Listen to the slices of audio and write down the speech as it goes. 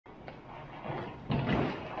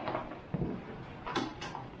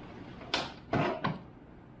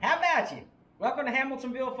got you. Welcome to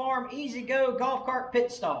Hamiltonville Farm EZ GO golf cart pit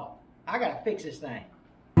stall. I gotta fix this thing.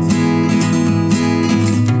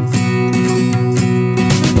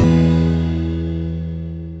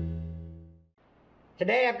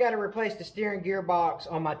 Today I've got to replace the steering gearbox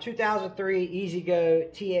on my 2003 EZ GO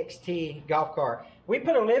TXT golf cart. We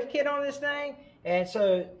put a lift kit on this thing, and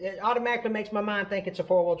so it automatically makes my mind think it's a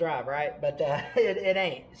four-wheel drive, right? But it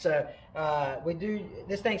ain't. So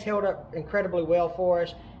this thing's held up incredibly well for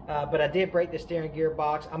us, but I did break the steering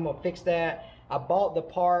gearbox. I'm gonna fix that. I bought the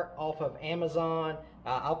part off of Amazon.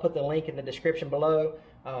 I'll put the link in the description below.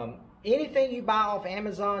 Anything you buy off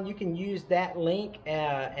Amazon, you can use that link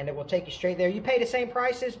and it will take you straight there. You pay the same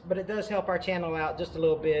prices, but it does help our channel out just a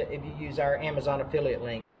little bit if you use our Amazon affiliate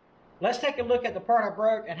link. Let's take a look at the part I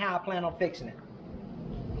broke and how I plan on fixing it.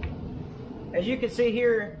 As you can see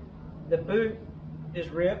here, the boot is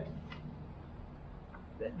ripped.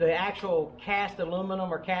 The actual cast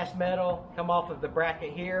aluminum or cast metal come off of the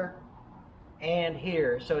bracket here and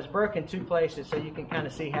here. So it's broken two places, so you can kind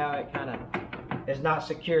of see how it kind of is not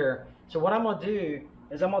secure. So what I'm gonna do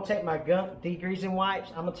is I'm gonna take my gunk degreasing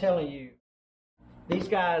wipes. I'm telling you, these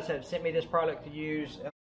guys have sent me this product to use,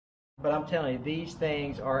 but I'm telling you, these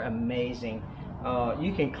things are amazing.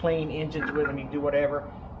 You can clean engines with them, you can do whatever.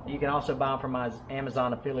 You can also buy them from my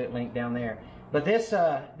Amazon affiliate link down there. But this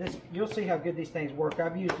you'll see how good these things work.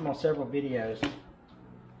 I've used them on several videos.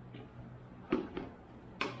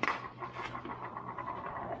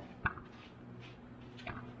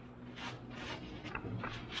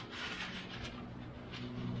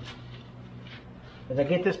 As I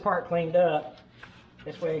get this part cleaned up,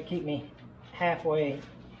 this way it keep me halfway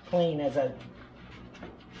clean as I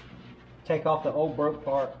take off the old broke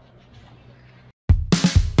part.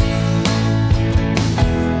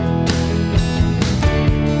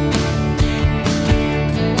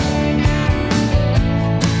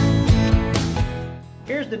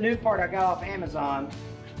 Here's the new part I got off Amazon.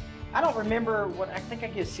 I don't remember what, I think I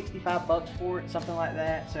get 65 bucks for it, something like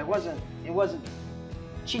that. So it wasn't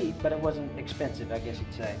cheap, but it wasn't expensive, I guess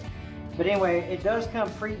you'd say. But anyway, it does come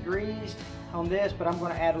pre-greased on this, but I'm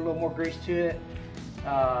going to add a little more grease to it,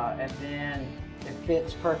 and then it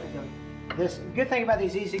fits perfectly. This good thing about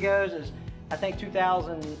these EZ GOs is I think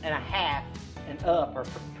 2005 and up are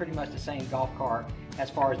pretty much the same golf cart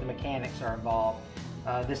as far as the mechanics are involved.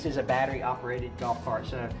 This is a battery operated golf cart,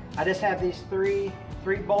 so I just have these three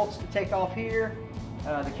bolts to take off here,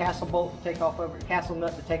 the castle bolt to take off over, castle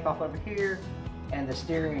nut to take off over here, and the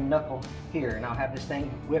steering knuckle here, and I'll have this thing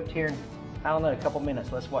whipped here in, I don't know, a couple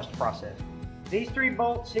minutes. Let's watch the process. These three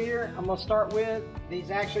bolts here I'm going to start with.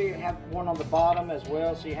 These actually have one on the bottom as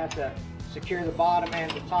well, so you have to secure the bottom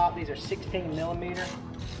and the top. These are 16 millimeter.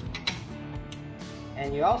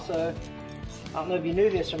 And you also, I don't know if you knew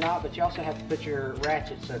this or not, but you also have to put your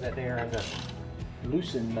ratchets so that they're in the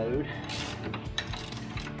loosen mode.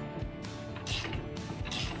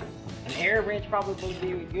 An air wrench probably would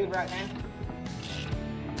be good right now.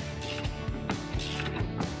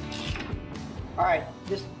 Alright,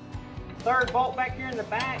 this third bolt back here in the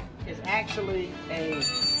back is actually a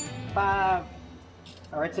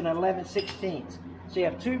it's an 11/16. So you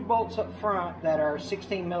have two bolts up front that are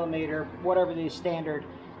 16 millimeter, whatever the standard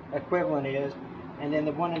equivalent is, and then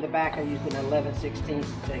the one in the back I used an 11/16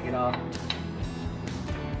 to take it off.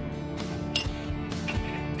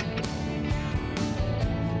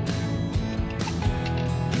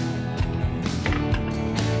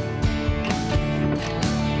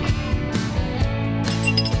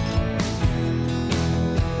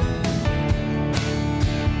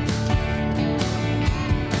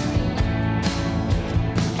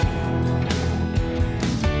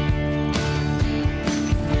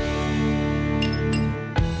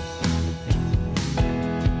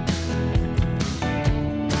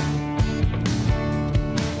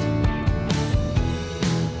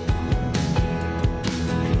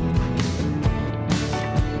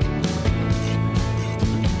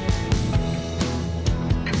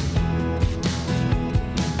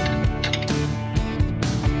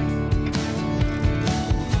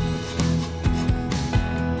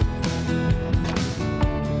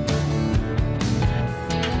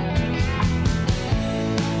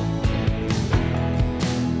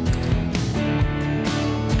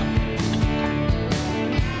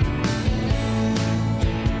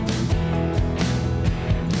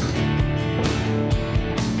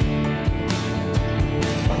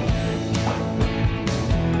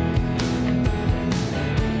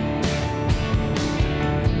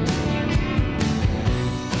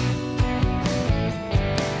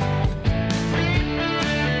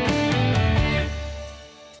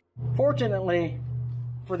 Fortunately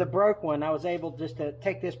for the broke one, I was able just to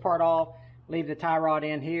take this part off, leave the tie rod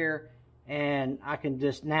in here, and I can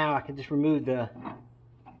just remove the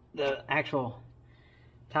actual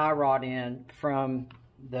tie rod in from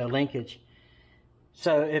the linkage.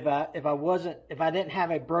 So if I didn't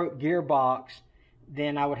have a broke gearbox,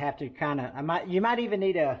 then I would have to you might even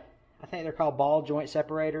need I think they're called ball joint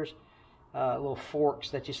separators, little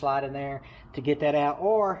forks that you slide in there to get that out,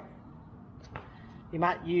 or you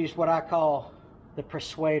might use what I call the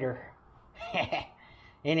persuader.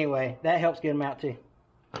 Anyway, that helps get them out too.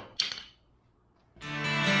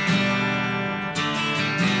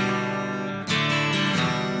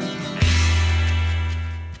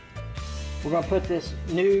 We're going to put this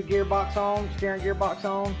new gearbox on, steering gearbox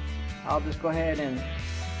on. I'll just go ahead and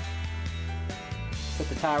put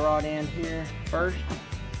the tie rod in here first.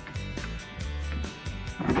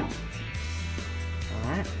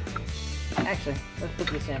 Alright. Actually, let's put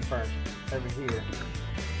this in first, over here.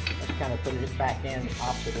 Let's kind of put it back in the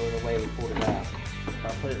opposite of the way we pulled it out. So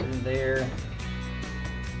I'll put it in there.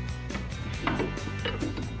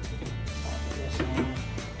 This in.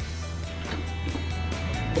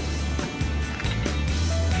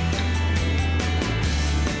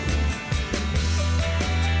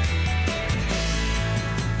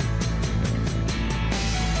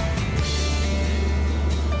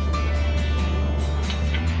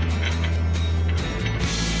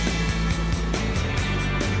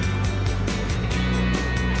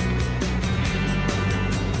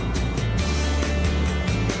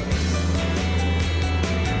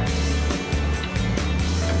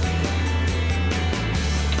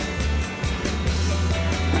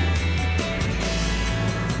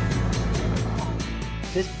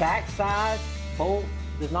 This backside bolt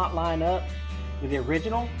does not line up with the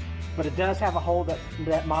original, but it does have a hole that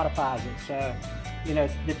modifies it. So, you know,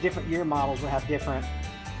 the different year models will have different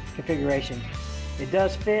configurations. It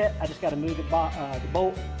does fit. I just got to move the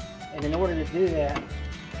bolt, and in order to do that,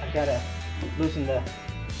 I've got to loosen the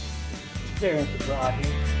steering rod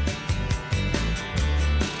here.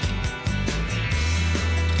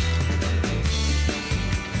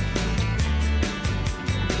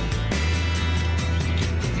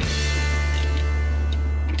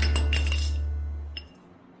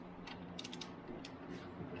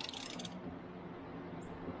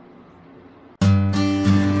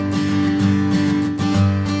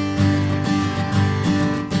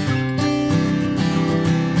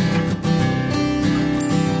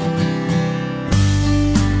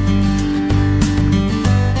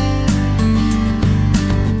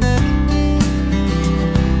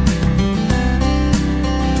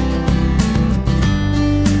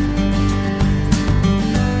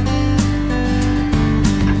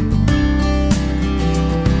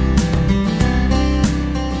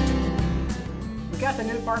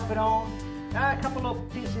 Part put on, a couple little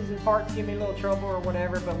pieces and parts give me a little trouble or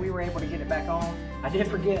whatever, but we were able to get it back on. I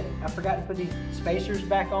forgot to put these spacers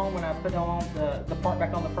back on when I put on the part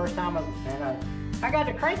back on the first time, and I got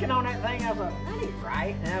to cranking on that thing. I was like, that ain't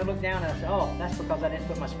right, and I looked down and I said, oh, that's because I didn't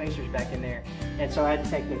put my spacers back in there. And so I had to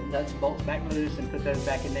take the nuts and bolts back loose and put those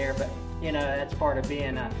back in there. But you know, that's part of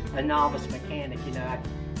being a novice mechanic. You know,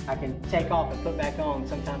 I can take off and put back on.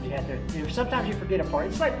 Sometimes you have to, you know, sometimes you forget a part.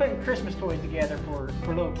 It's like putting Christmas toys together for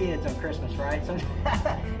little kids on Christmas, right?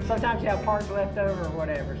 Sometimes you have parts left over or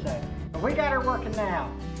whatever. So, but we got her working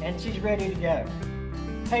now, and she's ready to go.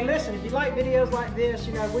 Hey, listen, if you like videos like this,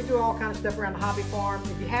 you know, we do all kinds of stuff around the hobby farm.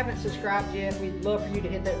 If you haven't subscribed yet, we'd love for you to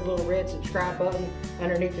hit that little red subscribe button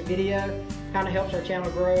underneath the video. Kind of helps our channel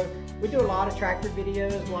grow. We do a lot of tractor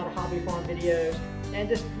videos, a lot of hobby farm videos, and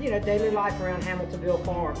just, you know, daily life around Hamiltonville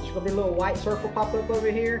Farm. There's going to be a little white circle pop up over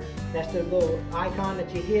here. That's the little icon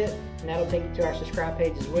that you hit, and that'll take you to our subscribe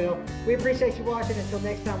page as well. We appreciate you watching. Until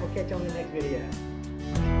next time, we'll catch you on the next video.